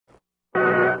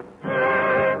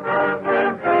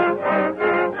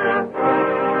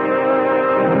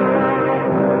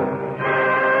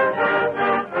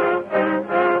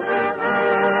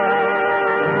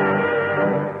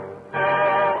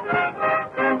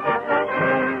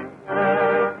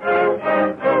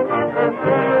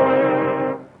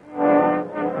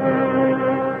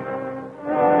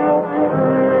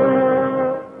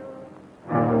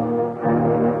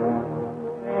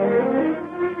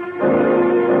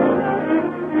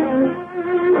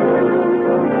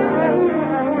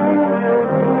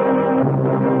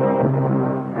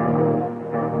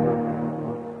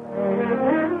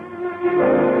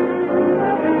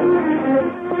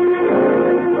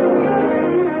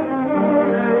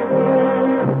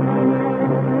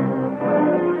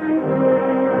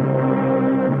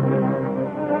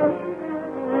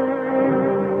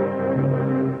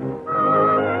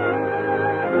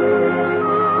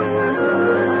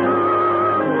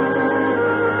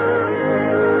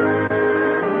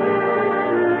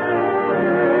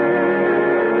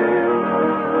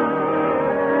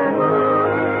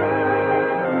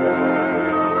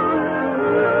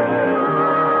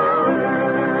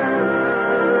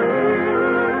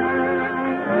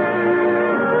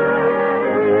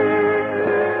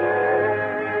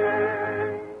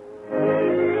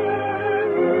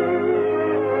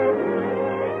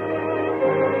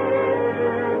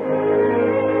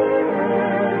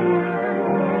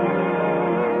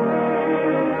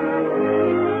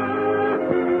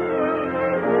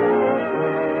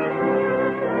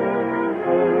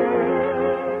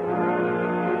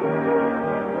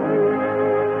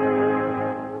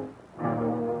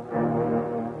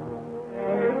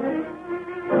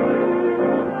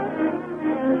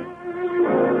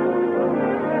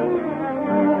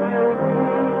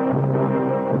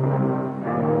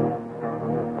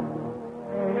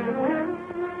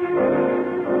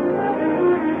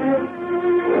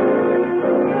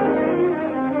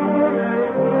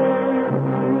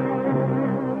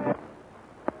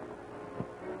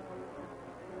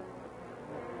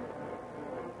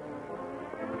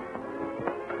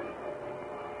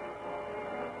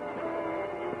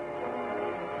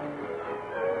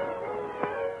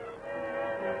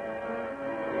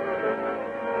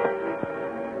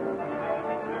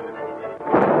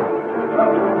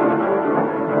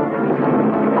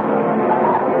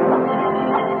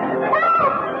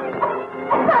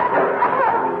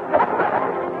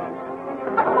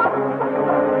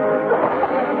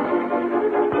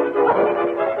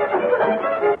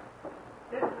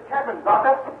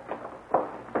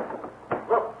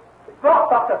Lock,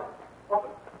 Doctor. Open.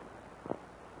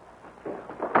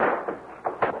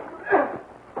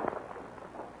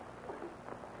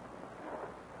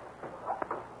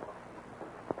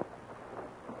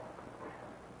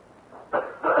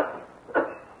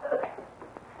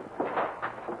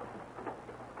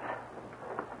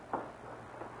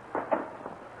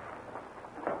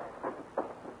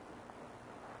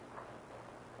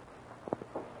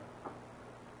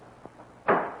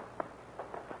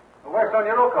 Where's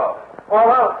Sonia Rokov? All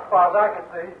out, as far as I can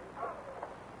see.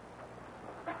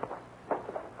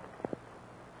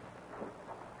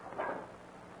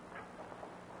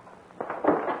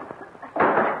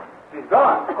 She's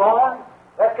gone. Gone?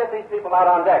 Let's get these people out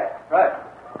on deck. Right.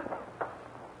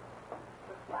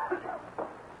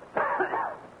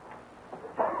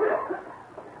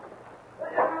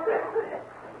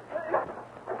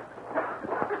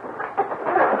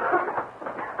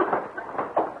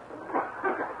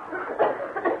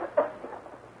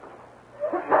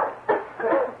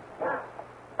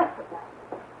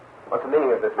 What's the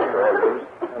meaning of this, Mr. Andrews?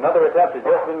 Another attempt has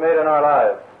just been made in our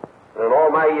lives. In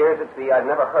all my years at sea, I've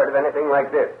never heard of anything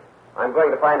like this. I'm going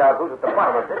to find out who's at the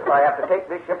bottom of this, or I have to take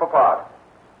this ship apart.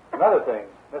 Another thing.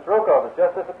 Miss Rokov has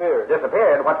just disappeared.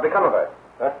 Disappeared? What's become of her?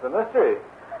 That's the mystery.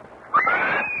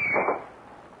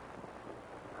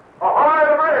 Ahoy,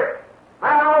 the bridge!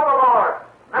 Man overboard!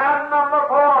 Man number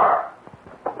 4!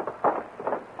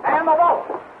 And the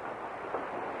boat!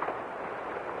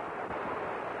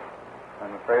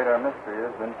 I'm afraid our mystery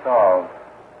has been solved.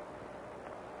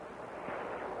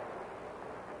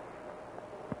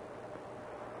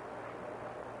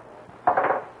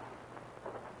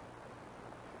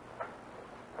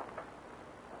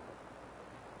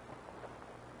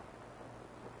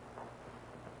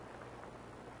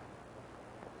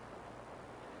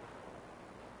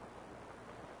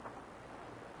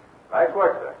 Nice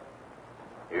work, sir.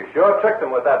 You sure tricked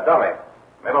them with that dummy.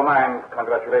 Middleman,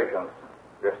 congratulations.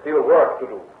 There's still work to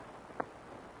do.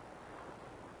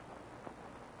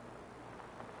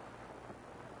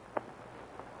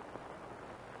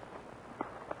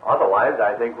 Otherwise,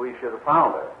 I think we should have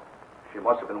found her. She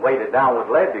must have been weighted down with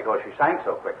lead because she sank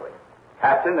so quickly.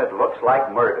 Captain, it looks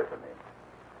like murder to me.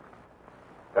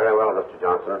 Very well, Mr.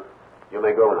 Johnson. You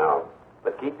may go now.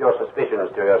 But keep your suspicions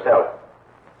to yourself.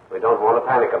 We don't want to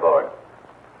panic aboard.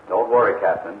 Don't worry,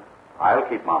 Captain. I'll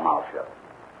keep my mouth shut.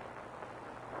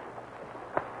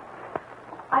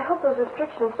 I hope those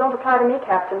restrictions don't apply to me,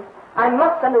 Captain. I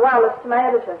must send a wireless to my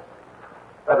editor.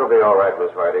 That'll be all right,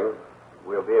 Miss Whiting.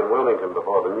 We'll be in Wilmington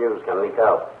before the news can leak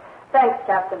out. Thanks,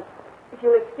 Captain. If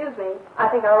you'll excuse me, I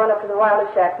think I'll run up to the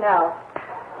wireless shack now.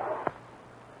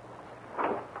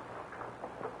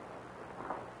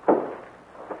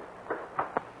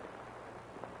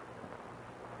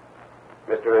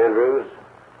 Mr. Andrews,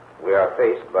 we are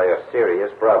faced by a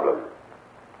serious problem.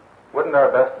 Wouldn't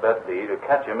our best bet be to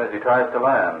catch him as he tries to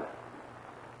land?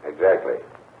 Exactly.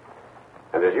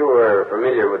 And as you are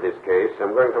familiar with this case,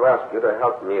 I'm going to ask you to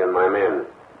help me and my men.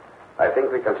 I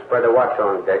think we can spread a watch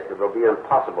on deck that will be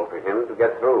impossible for him to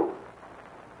get through.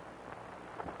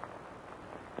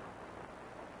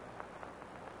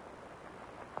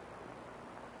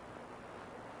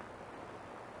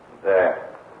 There.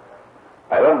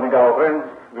 I don't think our friends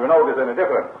will notice any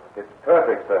difference. It's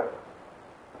perfect, sir.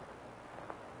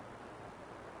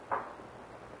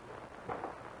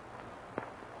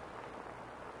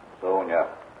 Sonia,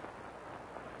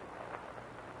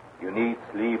 you need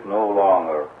sleep no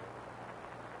longer.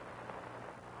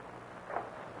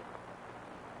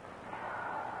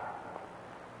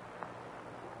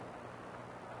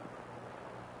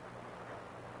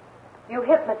 You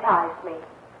hypnotized me.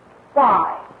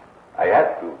 Why? I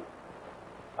had to.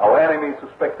 Our enemies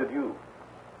suspected you.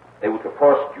 They would have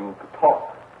forced you to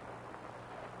talk.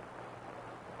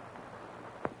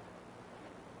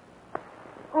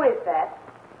 Who is that?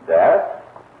 That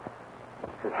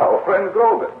is our friend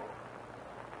Grogan.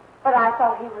 But I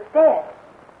thought he was dead.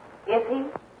 Is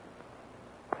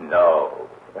he? No,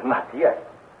 not yet.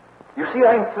 You see,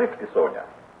 I'm thrifty, Sonia.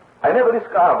 I never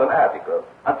discard an article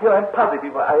until I'm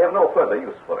positive I have no further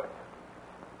use for it.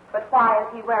 But why is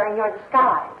he wearing your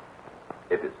disguise?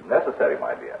 It is necessary,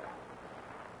 my dear.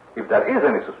 If there is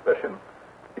any suspicion,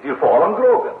 it will fall on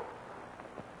Grogan.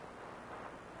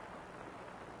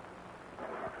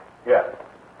 Here,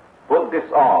 put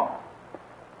this on.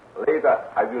 Later,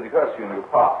 I will rehearse you in your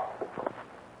part.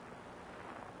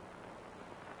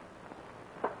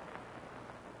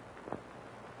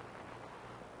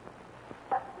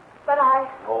 But I...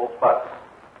 No fuss.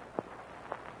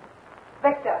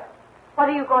 Victor, what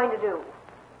are you going to do?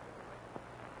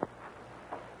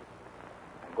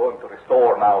 I'm going to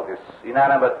restore now this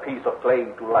inanimate piece of clay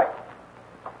to life.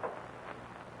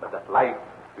 But that life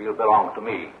will belong to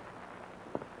me.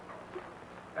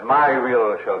 And my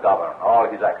will shall govern all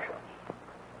his actions.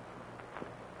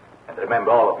 And remember,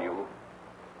 all of you,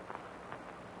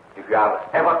 if you are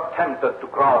ever tempted to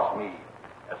cross me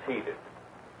as he did,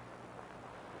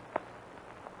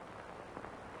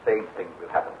 same thing will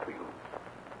happen to you.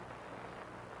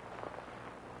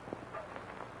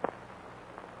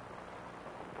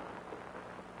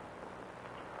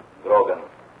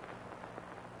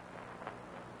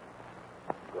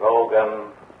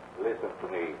 Grogan, listen to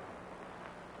me.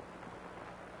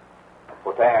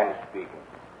 Potan is speaking.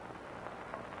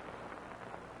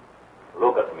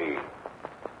 Look at me.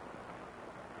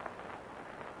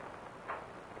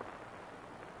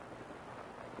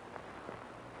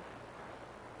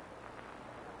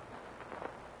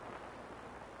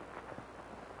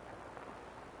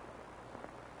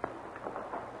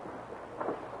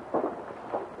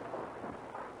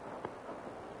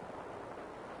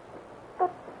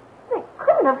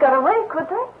 Have got away, could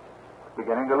they?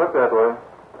 Beginning to look that way.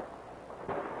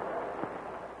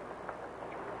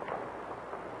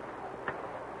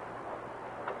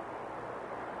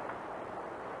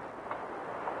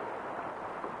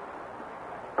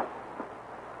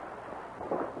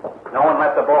 No one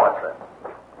left the board, sir.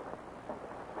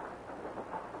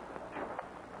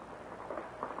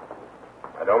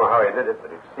 I don't know how he did it,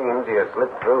 but it seems he has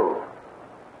slipped through.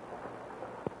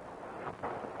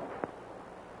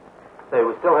 Say,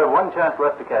 we still have one chance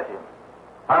left to catch him.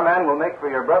 Our man will make for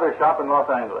your brother's shop in Los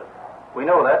Angeles. We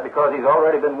know that because he's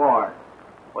already been warned.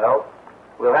 Well,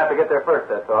 we'll have to get there first,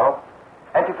 that's all.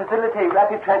 And to facilitate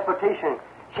rapid transportation,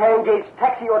 shall engage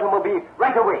taxi automobile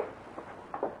right away.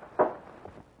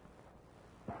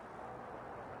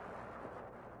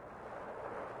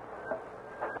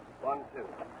 1, 2,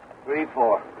 3,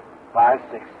 4, 5,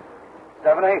 6,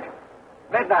 7, 8.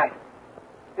 Midnight.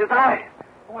 His eyes.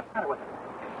 What's the matter with him?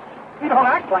 He don't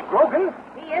act like Grogan.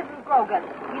 He isn't Grogan.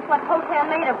 He's what Potan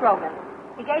made of Grogan.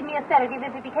 He gave me a sedative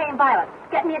if he became violent.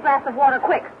 Get me a glass of water,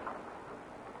 quick.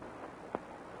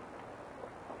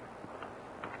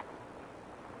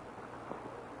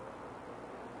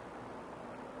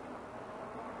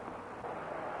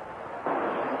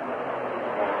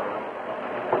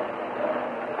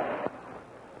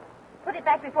 Put it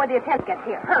back before the attendant gets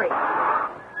here. Hurry.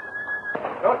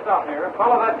 Don't stop here.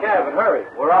 Follow that cab and hurry.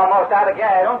 We're almost out of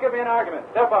gas. Don't give me an argument.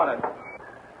 Step on it.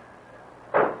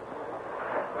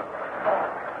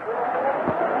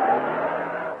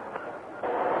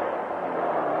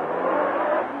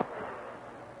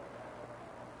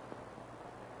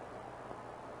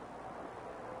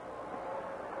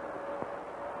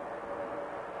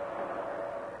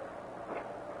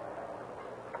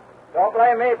 Don't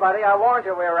blame me, buddy. I warned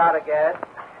you we were out of gas.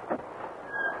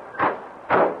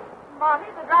 Monty,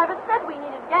 the driver said we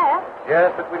needed gas.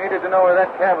 Yes, but we needed to know where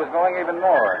that cab was going even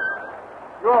more.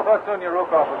 You all thought Sonia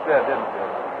Rukov was dead, didn't you?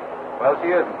 Well,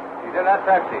 she isn't. She's in that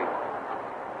taxi.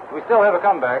 We still have a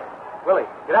comeback. Willie,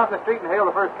 get out in the street and hail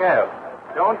the first cab.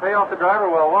 Joan, pay off the driver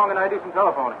while Wong and I do some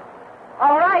telephoning.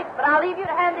 All right, but I'll leave you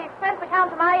to hand the expense account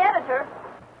to my editor.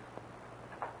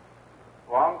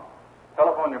 Wong,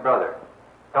 telephone your brother.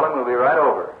 Tell him we'll be right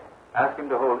over. Ask him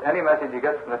to hold any message he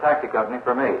gets from the taxi company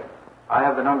for me. I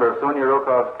have the number of Sonia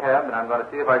Rukov's cab, and I'm going to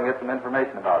see if I can get some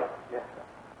information about it. Yes,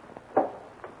 sir.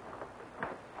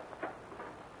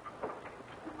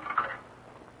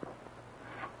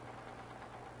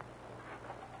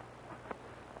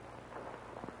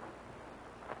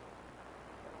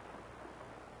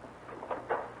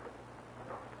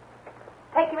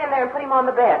 Take him in there and put him on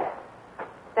the bed.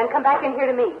 Then come back in here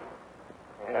to me.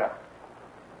 Yeah.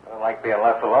 I don't like being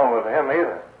left alone with him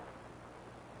either.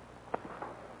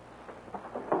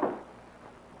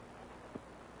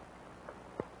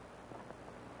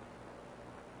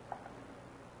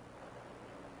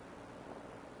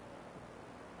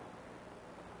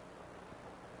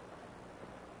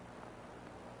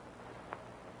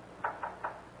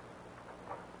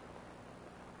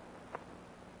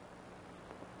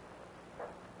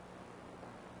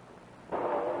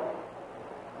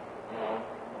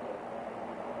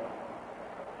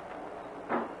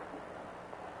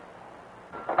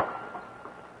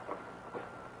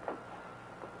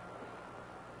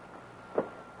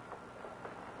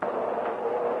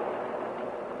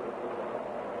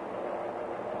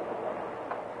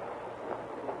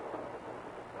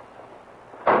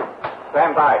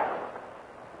 Stand by.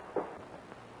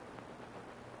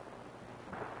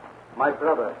 My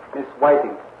brother, Miss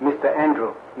Whiting, Mr.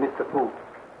 Andrew, Mr. Fu.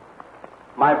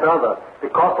 My brother,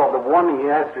 because of the warning he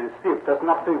has received, does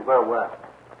not feel very well.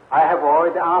 I have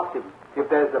already asked him If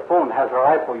there's the phone has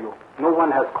arrived for you, no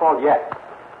one has called yet.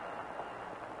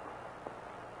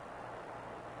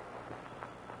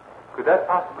 Could that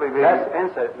possibly be... That's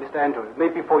answered, Mr. Andrew. It may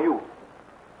be for you.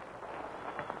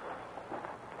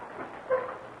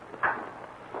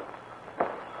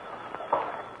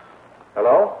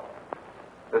 Hello?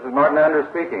 This is Martin Andrews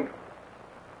speaking.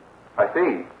 I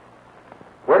see.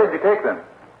 Where did you take them?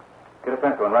 Get a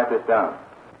pencil and write this down.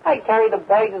 I carried the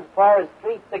bags as far as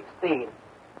 316.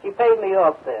 She paid me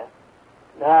off there.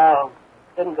 No,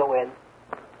 didn't go in.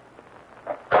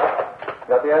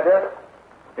 Got the address?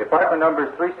 The apartment number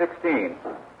is 316.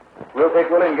 We'll take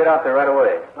Willie and get out there right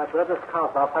away. My brother's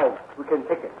car's outside. We can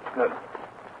take it. Good.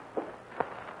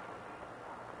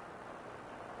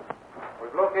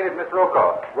 We've located Miss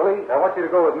Rokoff. Willie, I want you to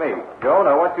go with me. Joan,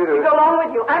 I want you to... Go along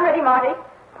with you. I'm ready, Marty.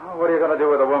 Oh, what are you going to do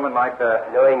with a woman like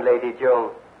that? Knowing Lady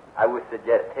Joan, I would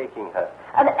suggest taking her.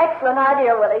 An excellent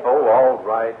idea, Willie. Oh, all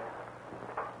right.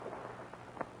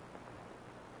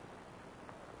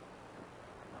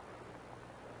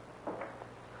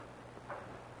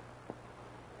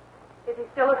 Is he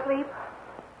still asleep?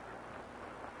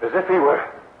 As if he were.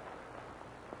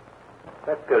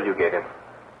 That pill you gave him.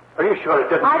 Are you sure it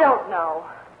didn't... I don't know.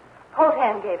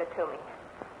 Potan gave it to me.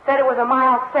 Said it was a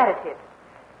mild sedative.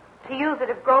 To use it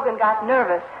if Grogan got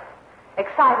nervous,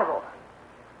 excitable.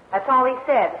 That's all he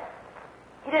said.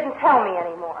 He didn't tell me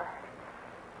anymore.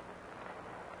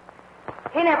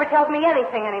 He never tells me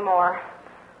anything anymore.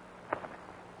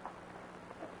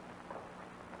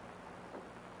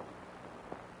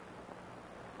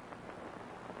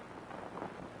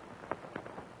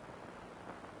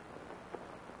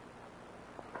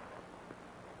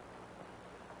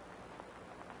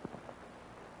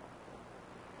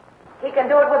 He can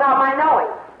do it without my knowing.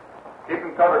 Keep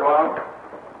him covered, Wong.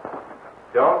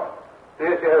 Joan, see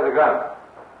if she has a gun.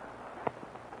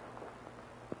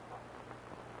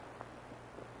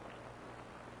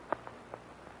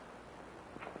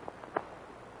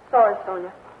 Sorry,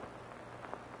 Sonia.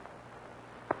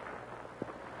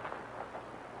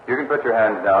 You can put your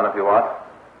hands down if you want.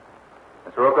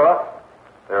 Mr. Rokoff,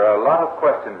 there are a lot of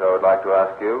questions I would like to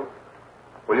ask you.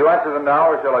 Will you answer them now,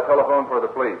 or shall I telephone for the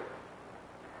police?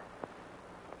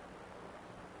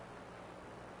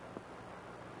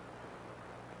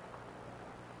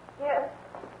 Yes.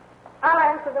 I'll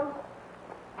answer them.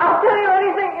 I'll tell you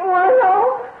anything you want to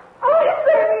know. Only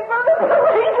save me from the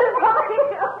police and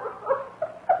behind him.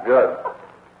 Good.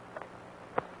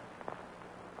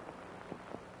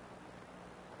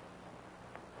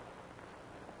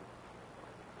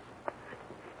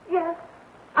 Yes,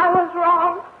 I was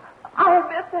wrong. I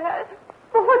admit that.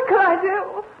 But what could I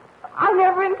do? I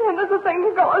never intended the thing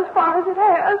to go as far as it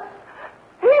has.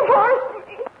 He forced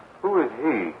me. Who is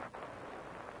he?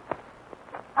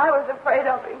 I was afraid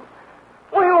of him.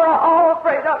 We were all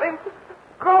afraid of him.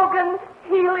 Grogan,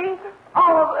 Healy,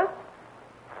 all of us.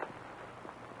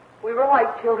 We were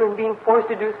like children being forced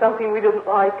to do something we didn't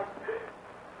like.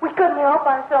 We couldn't help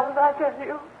ourselves, I tell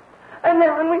you. And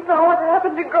then when we saw what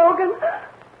happened to Grogan,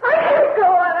 I can't go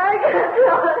on. I can't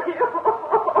tell you.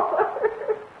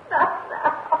 Not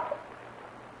now.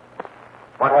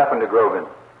 What happened to Grogan?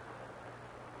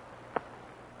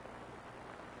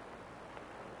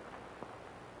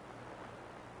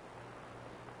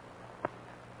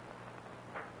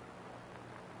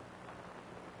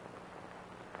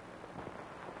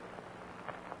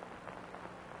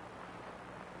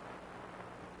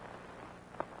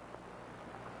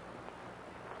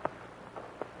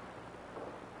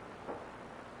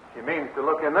 He means to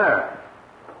look in there.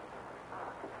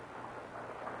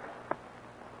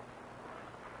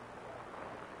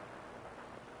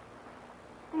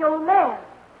 The old man.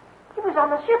 He was on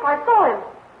the ship. I saw him.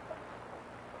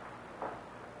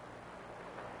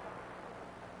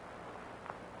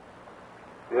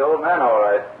 The old man, all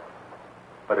right.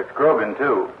 But it's Grogan,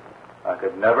 too. I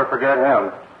could never forget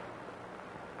him.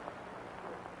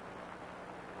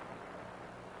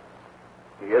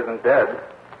 He isn't dead.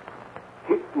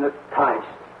 Hypnotized.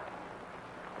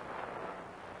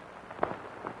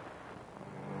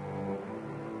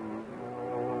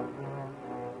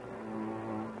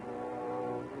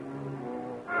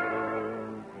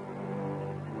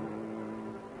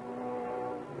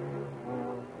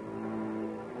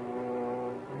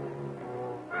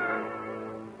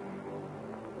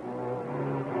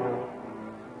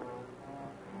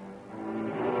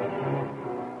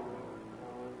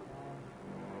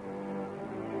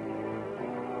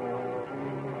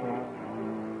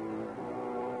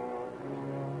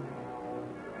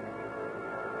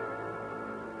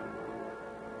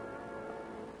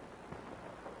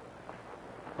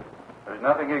 There's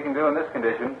nothing he can do in this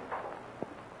condition.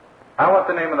 I want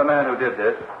the name of the man who did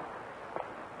this.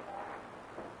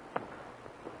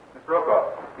 Miss Rokoff,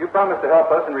 you promised to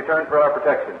help us in return for our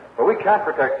protection. But we can't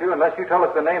protect you unless you tell us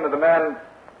the name of the man...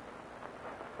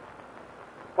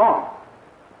 Wong.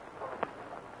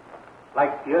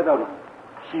 Like the other one,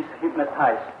 she's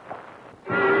hypnotized.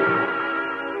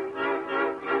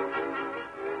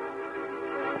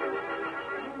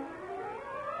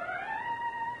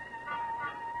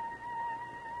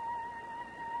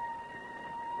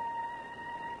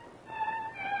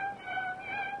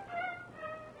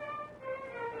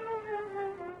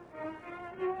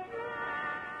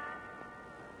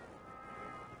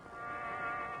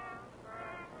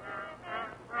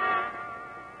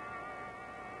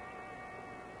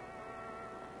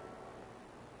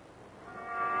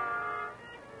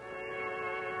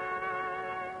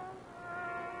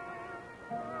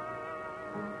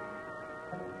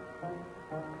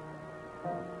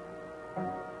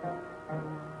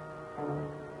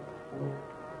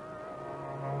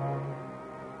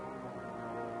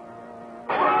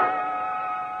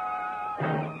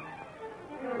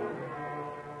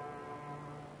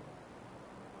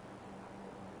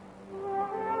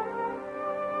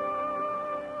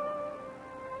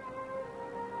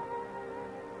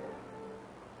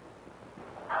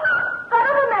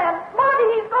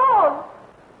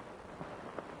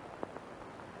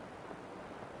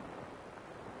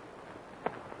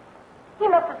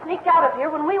 Sneaked out of here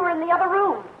when we were in the other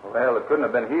room. Well, it couldn't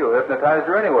have been he who hypnotized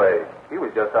her anyway. He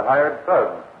was just a hired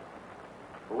thug.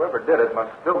 Whoever did it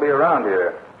must still be around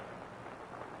here.